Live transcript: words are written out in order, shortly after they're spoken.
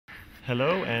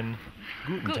Hello and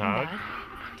guten Tag.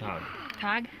 Tag.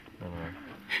 I don't know.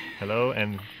 Hello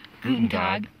and guten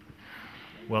Tag.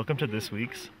 Welcome to this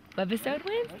week's Webisode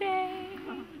Wednesday.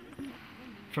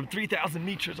 From 3,000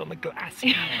 meters on the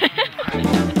glacier.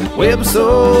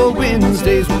 Webisode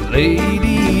Wednesdays with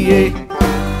Lady A.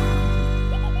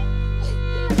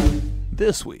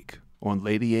 This week on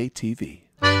Lady A TV.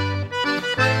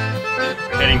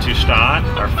 Heading to Stad,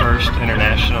 our first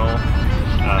international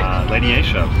Lady A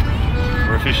show.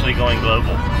 We're officially going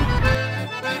global.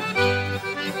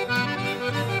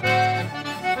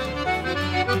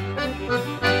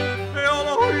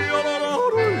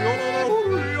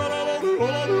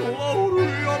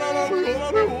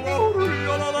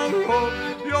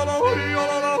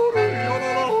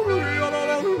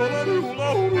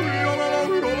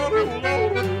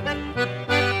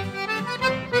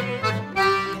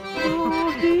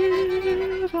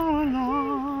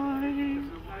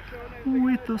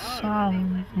 With the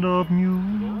sound of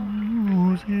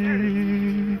music.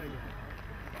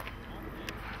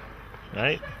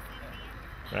 Right?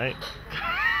 Right?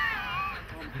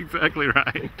 Exactly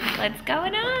right. What's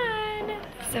going on?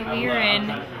 So we are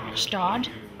in Stad,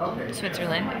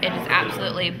 Switzerland. It is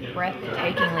absolutely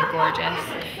breathtakingly gorgeous.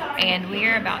 And we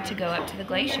are about to go up to the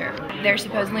glacier. There's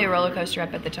supposedly a roller coaster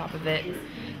up at the top of it.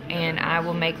 And I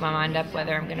will make my mind up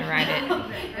whether I'm going to ride it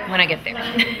when I get there.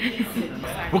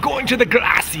 We're going to the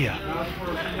glacier!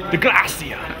 The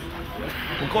glacier!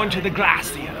 We're going to the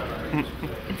glacier!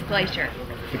 It's a glacier.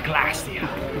 The glacier!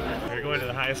 We're going to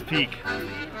the highest peak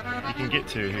you can get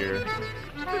to here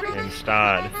in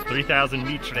Stad. 3,000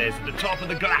 meters at the top of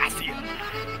the glacier!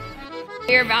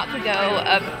 We're about to go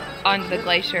up onto the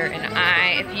glacier, and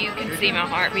if you can see my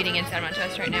heart beating inside my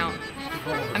chest right now,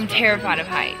 I'm terrified of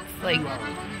heights. Like,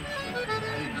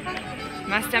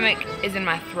 my stomach is in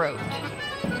my throat.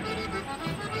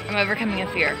 I'm overcoming a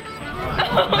fear.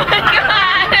 Oh my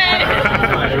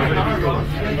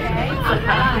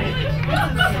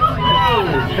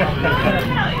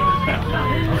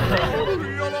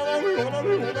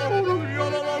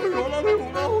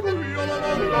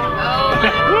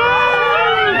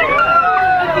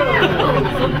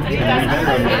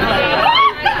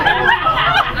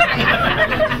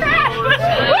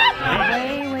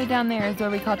Way down there is where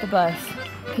we caught the bus.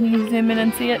 Can you zoom in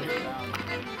and see it?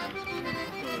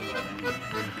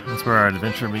 That's where our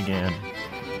adventure began.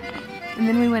 And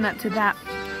then we went up to that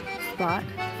spot.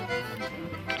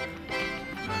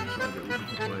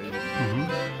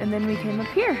 And then we came up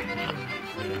here.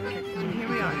 And here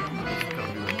we are.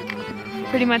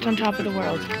 Pretty much on top of the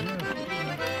world.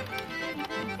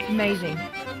 Amazing.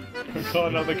 We're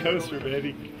going on the coaster,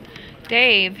 baby.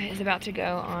 Dave is about to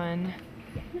go on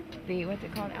the, what's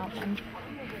it called, Alpine?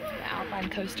 The Alpine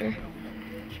coaster.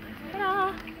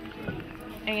 Ta-da!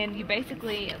 And you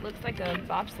basically, it looks like a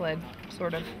bobsled,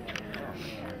 sort of.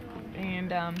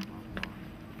 And, I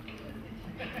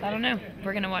don't know.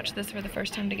 We're gonna watch this for the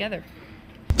first time together.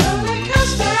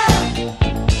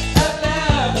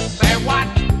 Say what?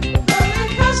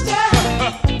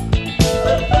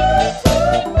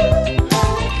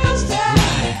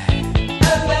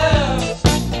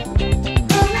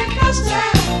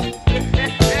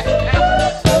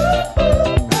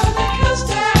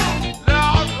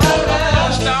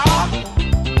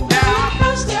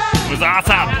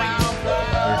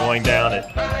 We're going down at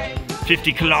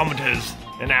 50 kilometers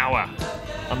an hour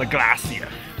on the glacier.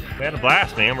 We had a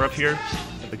blast, man. We're up here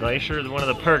at the glacier. One of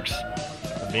the perks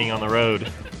of being on the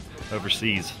road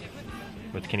overseas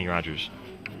with Kenny Rogers.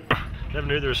 Never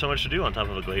knew there was so much to do on top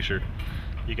of a glacier.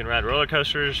 You can ride roller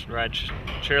coasters, ride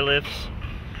chairlifts,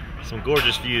 some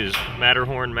gorgeous views.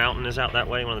 Matterhorn Mountain is out that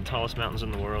way, one of the tallest mountains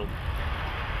in the world.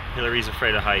 Hillary's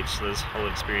afraid of heights, so this whole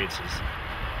experience is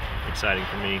exciting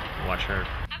for me to watch her.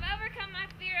 I've overcome my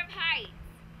fear of heights.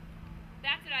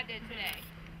 That's what I did today.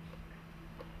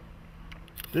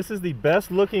 This is the best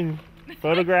looking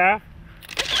photograph.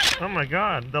 Oh my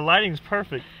god, the lighting's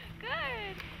perfect.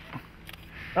 Good.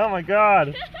 Oh my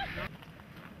god.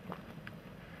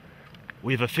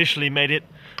 We've officially made it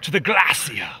to the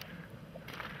glacier.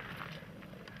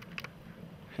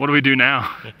 What do we do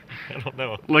now? I don't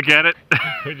know. Look at it.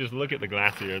 We just look at the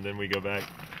glacier and then we go back.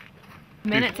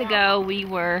 Minutes ago, we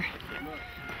were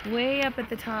way up at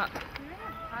the top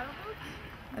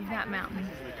of that mountain,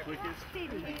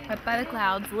 up by the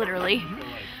clouds, literally,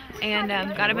 and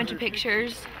got a bunch of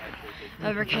pictures,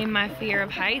 overcame my fear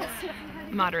of heights,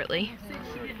 moderately,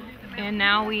 and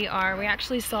now we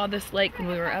actually saw this lake when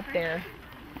we were up there,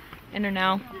 and are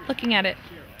now looking at it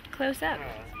close up.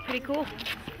 Pretty cool.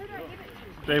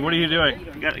 Babe, what are you doing?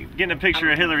 Getting a picture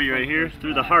of Hillary right here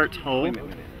through the heart hole.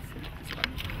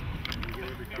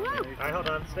 Whoa. Alright, hold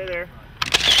on. Stay there.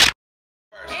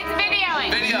 It's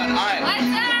videoing. Videoing, alright. Let's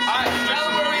go. Alright, tell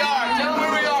them where we are. Tell them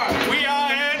where we are. We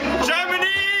are in Germany!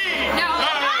 No.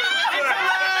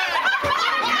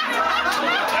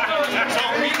 So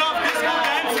we love disco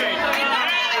dancing.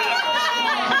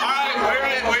 Alright,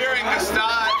 we're in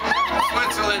Gstaad,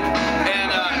 Switzerland, and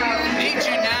Need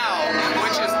You Now,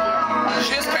 which is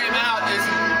just came out, is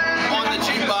on the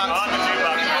jukebox.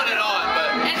 We put it on,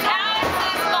 but It's how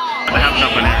it's small. I have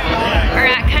nothing. We're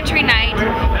at Country Night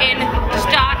in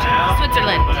Gstaad,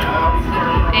 Switzerland.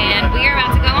 And we are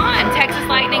about to go on. Texas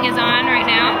Lightning is on right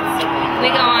now. We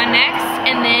go on next,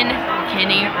 and then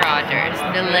Kenny Rogers,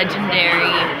 the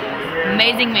legendary,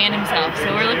 amazing man himself.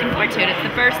 So we're looking forward to it. It's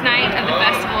the first night of the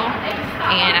festival,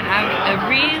 and I have a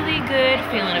really good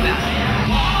feeling about it.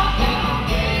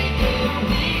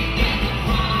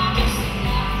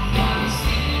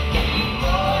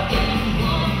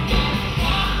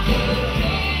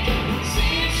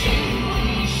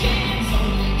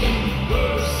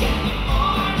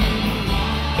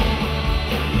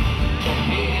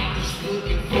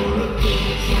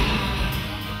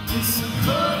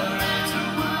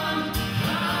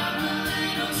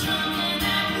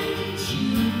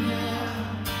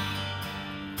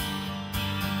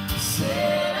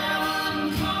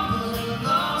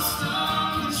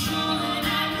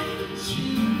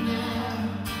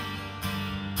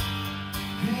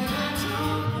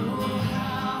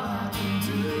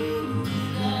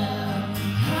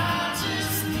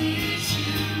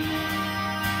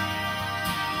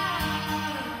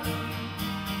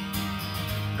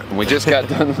 We just got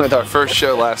done with our first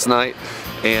show last night,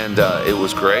 and it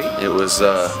was great. It was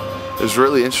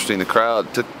really interesting. The crowd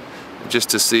just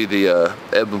to see the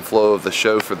ebb and flow of the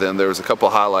show for them. There was a couple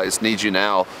highlights. Need You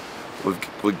Now,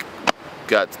 we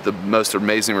got the most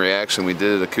amazing reaction. We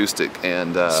did it acoustic,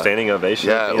 and Standing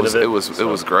ovation. yeah, it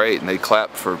was great, and they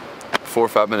clapped for 4 or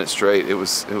 5 minutes straight. It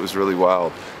was really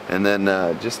wild. And then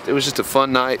it was just a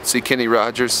fun night. See Kenny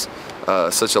Rogers,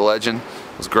 such a legend.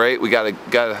 It was great. We got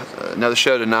another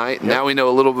show tonight. Yep. Now we know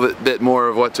a little bit more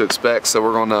of what to expect, so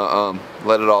we're gonna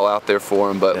let it all out there for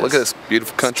him. But look at this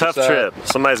beautiful countryside. Tough trip.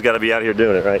 Somebody's got to be out here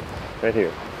doing it, right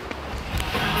here.